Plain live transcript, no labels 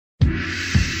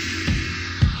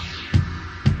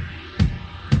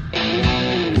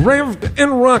Revved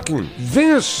and rocking.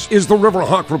 This is the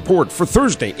Riverhawk Report for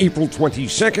Thursday, April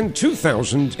 22nd,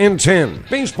 2010.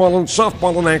 Baseball and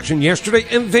softball in action yesterday,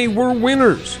 and they were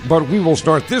winners. But we will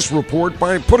start this report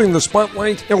by putting the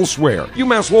spotlight elsewhere.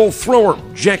 UMass Lowell thrower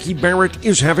Jacqui Barrett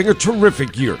is having a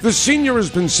terrific year. The senior has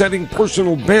been setting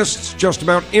personal bests just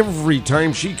about every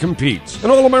time she competes. An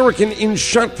All-American in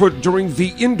shot put during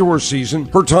the indoor season,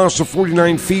 her toss of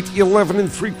 49 feet, 11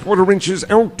 3/4 inches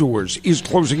outdoors is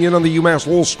closing in on the UMass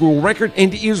Lowell school record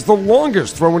and is the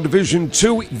longest throw in Division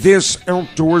II this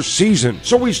outdoor season.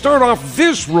 So we start off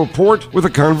this report with a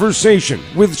conversation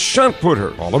with shot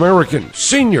putter, All-American,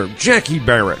 senior Jacqui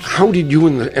Barrett. How did you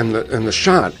and the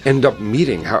shot end up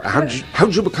meeting?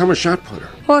 How'd you become a shot putter?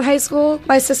 Well, in high school,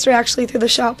 my sister actually threw the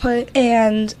shot put,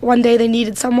 and one day they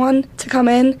needed someone to come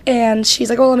in, and she's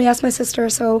like, oh, let me ask my sister.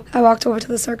 So I walked over to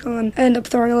the circle and ended up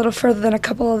throwing a little further than a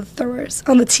couple of the throwers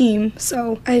on the team.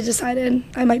 So I decided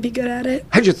I might be good at it.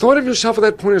 Had you thought of yourself at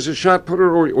that point as a shot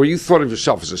putter, or you thought of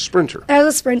yourself as a sprinter? I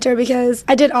was a sprinter because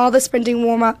I did all the sprinting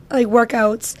warm-up,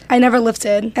 workouts. I never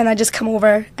lifted, and I just come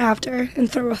over after and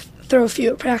throw a few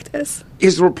at practice.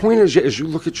 Is there a point as you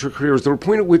look at your career, is there a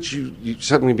point at which you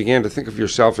suddenly began to think of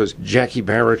yourself as Jacqui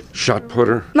Barrett, shot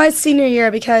putter? My senior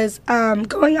year, because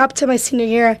going up to my senior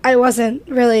year, I wasn't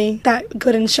really that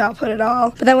good in shot put at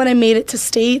all. But then when I made it to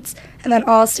states and then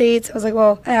all states, I was like,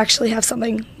 well, I actually have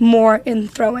something more in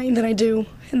throwing than I do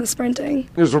in the sprinting.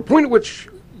 Is there a point at which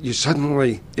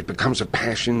it becomes a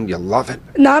passion, you love it?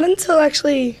 Not until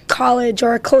actually college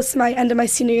or close to my end of my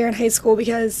senior year in high school,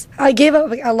 because I gave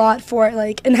up a lot for it.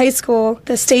 Like in high school,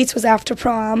 the states was after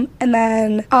prom, and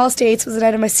then all states was the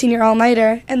night of my senior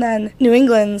all-nighter, and then New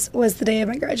England's was the day of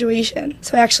my graduation.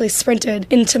 So I actually sprinted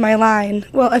into my line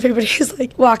while everybody's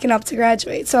like walking up to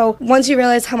graduate. So once you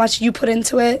realize how much you put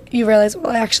into it, you realize,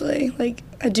 well, actually,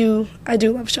 I do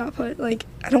love shot put.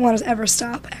 I don't want to ever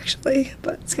stop, actually,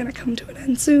 but it's going to come to an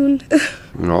end soon.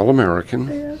 An All-American,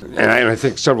 yeah. And I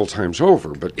think several times over.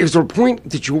 But is there a point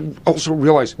that you also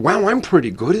realize, wow, I'm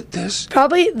pretty good at this?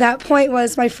 Probably that point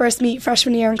was my first meet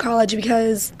freshman year in college,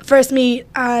 because first meet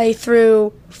I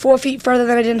threw 4 feet further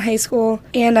than I did in high school,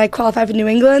 and I qualified for New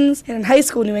England's. And in high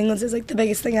school, New England's is the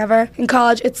biggest thing ever. In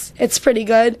college, it's pretty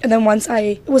good. And then once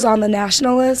I was on the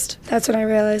national list, that's when I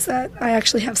realized that I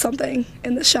actually have something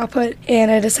in the shot put, and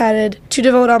I decided to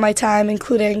devote all my time,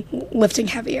 including lifting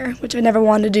heavier, which I never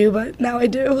wanted to do, but now I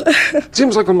do. It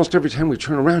seems like almost every time we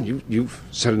turn around, you've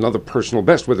set another personal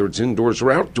best, whether it's indoors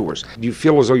or outdoors. Do you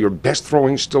feel as though your best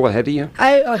throwing's still ahead of you?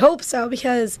 I hope so,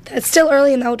 because it's still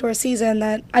early in the outdoor season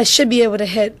that I should be able to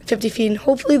hit 50 feet, and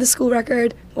hopefully the school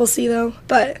record. We'll see, though.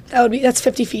 But that's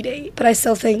 50 feet 8. But I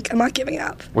still think I'm not giving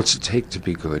up. What's it take to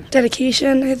be good?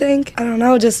 Dedication, I think. I don't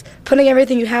know, just putting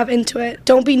everything you have into it.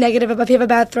 Don't be negative about if you have a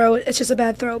bad throw. It's just a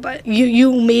bad throw. But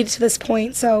you made it to this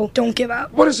point, so don't give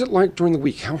up. What is it like during the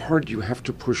week? How hard do you have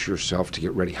to push yourself to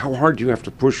get ready? How hard do you have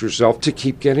to push yourself to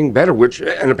keep getting better?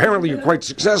 And apparently you're quite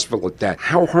successful at that.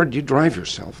 How hard do you drive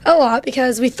yourself? A lot,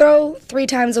 because we throw 3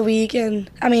 times a week. And,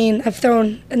 I've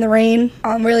thrown in the rain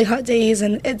on really hot days,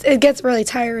 and it gets really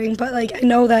tiring. But, I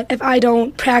know that if I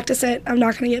don't practice it, I'm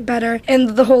not going to get better.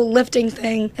 And the whole lifting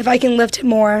thing, if I can lift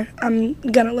more, I'm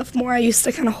going to lift more. I used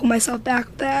to kind of hold myself back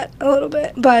with that a little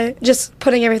bit. But just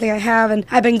putting everything I have, and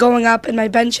I've been going up in my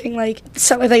benching,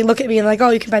 so if they look at me and oh,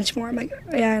 you can bench more, I'm like,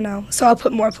 yeah, I know. So I'll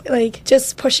put more,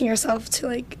 just pushing yourself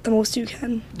to, the most you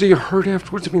can. Do you hurt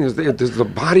afterwards? Does the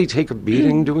body take a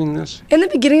beating doing this? In the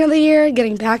beginning of the year,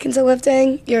 getting back into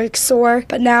lifting, you're sore.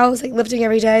 But now it's lifting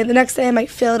every day. The next day I might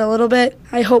feel it a little bit.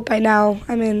 I hope by now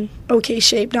I'm in okay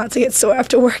shape not to get sore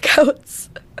after workouts.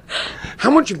 How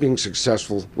much of being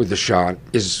successful with the shot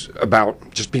is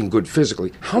about just being good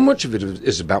physically? How much of it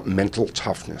is about mental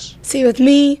toughness? See, with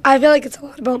me, I feel like it's a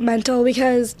lot about mental,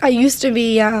 because I used to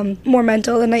be more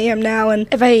mental than I am now, and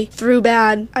if I threw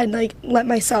bad, I'd let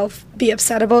myself be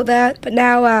upset about that. But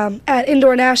now at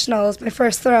indoor nationals, my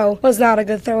first throw was not a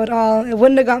good throw at all. It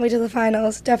wouldn't have got me to the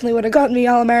finals. Definitely would have gotten me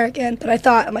All-American. But I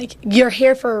thought, you're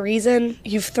here for a reason.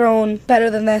 You've thrown better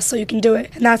than this, so you can do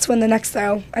it. And that's when the next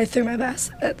throw, I threw my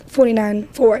best at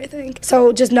 49.4, I think.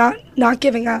 So just not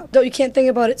giving up. Though you can't think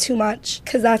about it too much,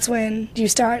 because that's when you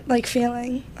start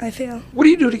feeling, I feel. What do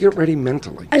you do to get ready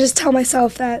mentally? I just tell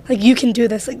myself that you can do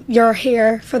this. You're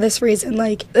here for this reason.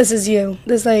 This is you.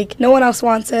 There's no one else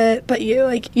wants it but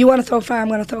you. You want to throw far, I'm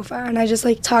going to throw far. And I just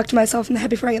talk to myself in the head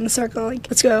before I get in the circle.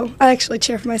 Let's go. I actually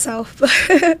cheer for myself.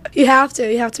 You have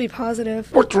to be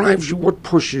positive. What drives you? What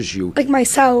pushes you?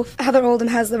 Myself, Heather Oldham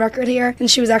has the record here, and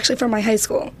she was actually from my high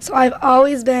school. So I've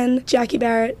always been Jacqui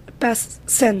Barrett, best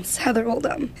since Heather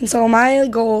Oldham. And so my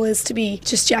goal is to be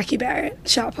just Jacqui Barrett,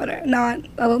 shot putter, not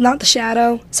the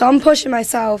shadow. So I'm pushing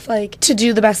myself to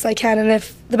do the best I can, and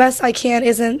if the best I can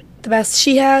isn't the best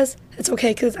she has, it's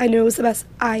okay, because I knew it was the best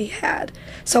I had.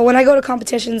 So when I go to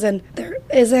competitions and there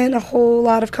isn't a whole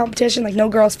lot of competition, no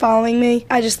girls following me,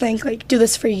 I just think, do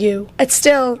this for you. It's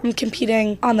still, I'm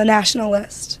competing on the national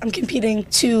list. I'm competing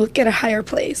to get a higher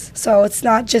place. So it's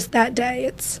not just that day,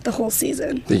 it's the whole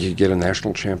season. Think you could get a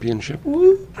national championship?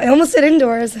 Woo. I almost said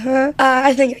indoors, huh?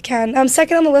 I think I can. I'm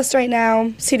second on the list right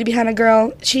now, seated behind a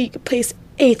girl. She placed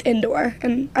 8th indoor,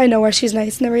 and I know her, she's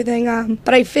nice and everything,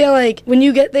 but I feel like when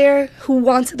you get there, who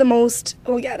wants it the most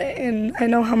will get it, and I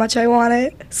know how much I want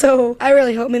it, so I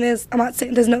really hope. I'm not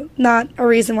saying there's not a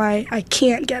reason why I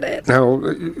can't get it. Now,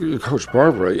 Coach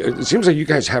Barbara, it seems like you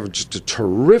guys have just a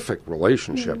terrific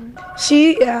relationship.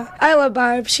 I love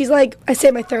Barb. She's I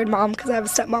say my third mom, because I have a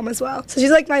stepmom as well, so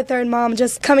she's like my third mom.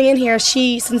 Just coming in here,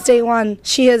 since day one,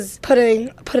 she has put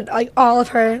all of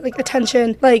her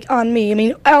attention on me. I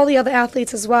mean, all the other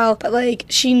athletes as well, but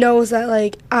she knows that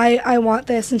I want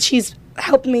this, and she's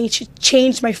helped me. She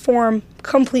changed my form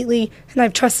completely, and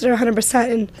I've trusted her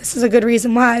 100%, and this is a good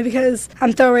reason why, because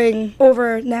I'm throwing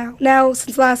over now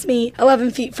since last meet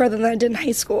 11 feet further than I did in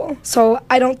high school. So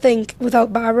I don't think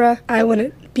without Barbara I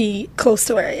wouldn't be close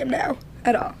to where I am now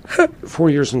at all. 4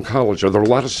 years in college, are there a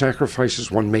lot of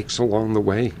sacrifices one makes along the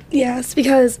way? Yes,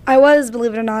 because I was,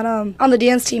 believe it or not, on the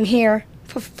dance team here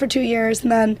for 2 years, and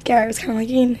then Gary was kind of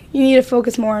you need to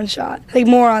focus more on shot,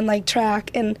 more on track,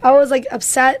 and I was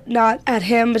upset, not at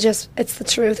him, but just, it's the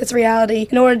truth, it's reality.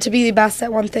 In order to be the best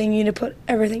at one thing, you need to put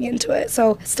everything into it.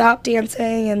 So stop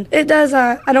dancing, and it does,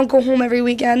 I don't go home every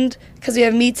weekend because we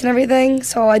have meets and everything,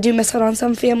 so I do miss out on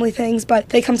some family things, but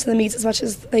they come to the meets as much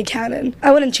as they can, and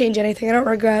I wouldn't change anything. I don't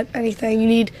regret anything.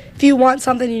 If you want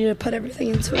something, you need to put everything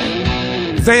into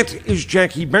it. That is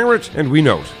Jacqui Barrett, and we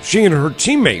note she and her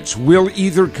teammates will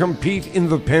either compete in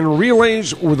the Penn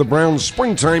Relays or the Brown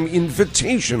Springtime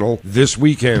Invitational this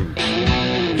weekend.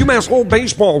 UMass Lowell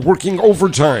baseball working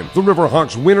overtime. The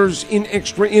Riverhawks winners in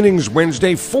extra innings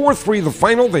Wednesday. 4-3 the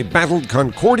final. They battled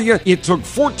Concordia. It took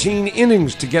 14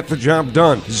 innings to get the job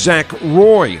done. Zach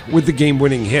Roy with the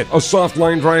game-winning hit. A soft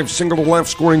line drive single to left,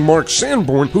 scoring Mark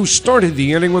Sanborn, who started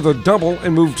the inning with a double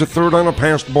and moved to third on a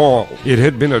passed ball. It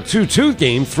had been a 2-2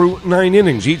 game through 9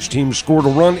 innings. Each team scored a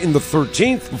run in the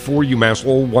 13th before UMass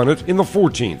Lowell won it in the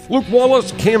 14th. Luke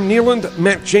Wallace, Cam Nealand,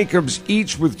 Matt Jacobs,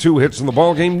 each with 2 hits in the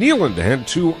ballgame. Nealand had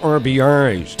 2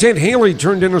 RBIs. Ted Haley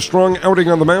turned in a strong outing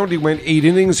on the mound. He went 8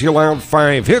 innings. He allowed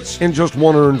 5 hits and just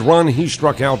 1 earned run. He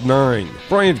struck out 9.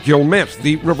 Bryant Gilmet,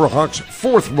 the Riverhawks'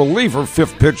 4th reliever,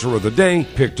 5th pitcher of the day,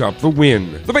 picked up the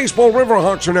win. The baseball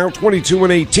Riverhawks are now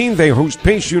 22-18. They host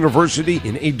Pace University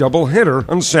in a doubleheader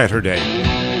on Saturday.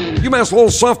 UMass Lowell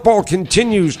softball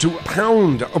continues to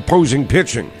pound opposing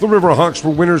pitching. The Riverhawks were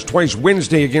winners twice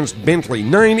Wednesday against Bentley,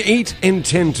 9-8 and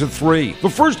 10-3. The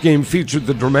first game featured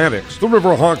the Dramatics. The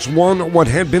Riverhawks won what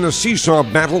had been a seesaw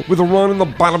battle with a run in the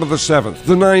bottom of the 7th.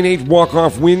 The 9-8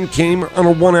 walk-off win came on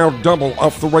a 1-out double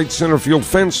off the right center field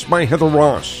fence by Heather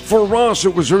Ross. For Ross,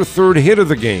 it was her 3rd hit of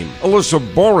the game.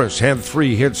 Alyssa Boris had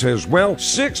 3 hits as well.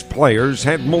 6 players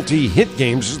had multi-hit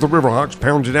games as the Riverhawks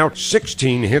pounded out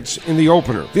 16 hits in the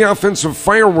opener. The offensive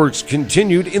fireworks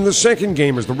continued in the second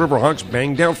game as the Riverhawks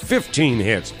banged out 15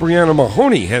 hits. Brianna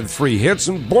Mahoney had 3 hits,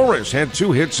 and Boris had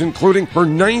 2 hits, including her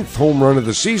 9th home run of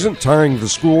the season, tying the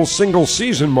school's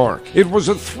single-season mark. It was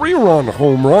a 3-run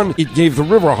home run. It gave the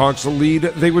Riverhawks a lead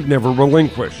they would never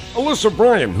relinquish. Alyssa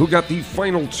Bryan, who got the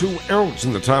final 2 outs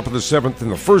in the top of the 7th in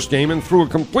the first game and threw a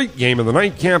complete game in the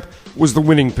nightcap, was the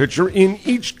winning pitcher in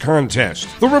each contest.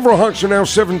 The Riverhawks are now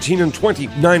 17-20,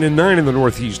 9-9 in the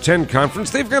Northeast 10 Conference.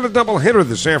 They've got a doubleheader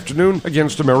this afternoon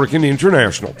against American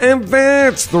International. And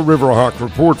that's the Riverhawk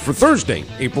Report for Thursday,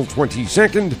 April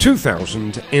 22nd,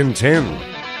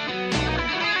 2010.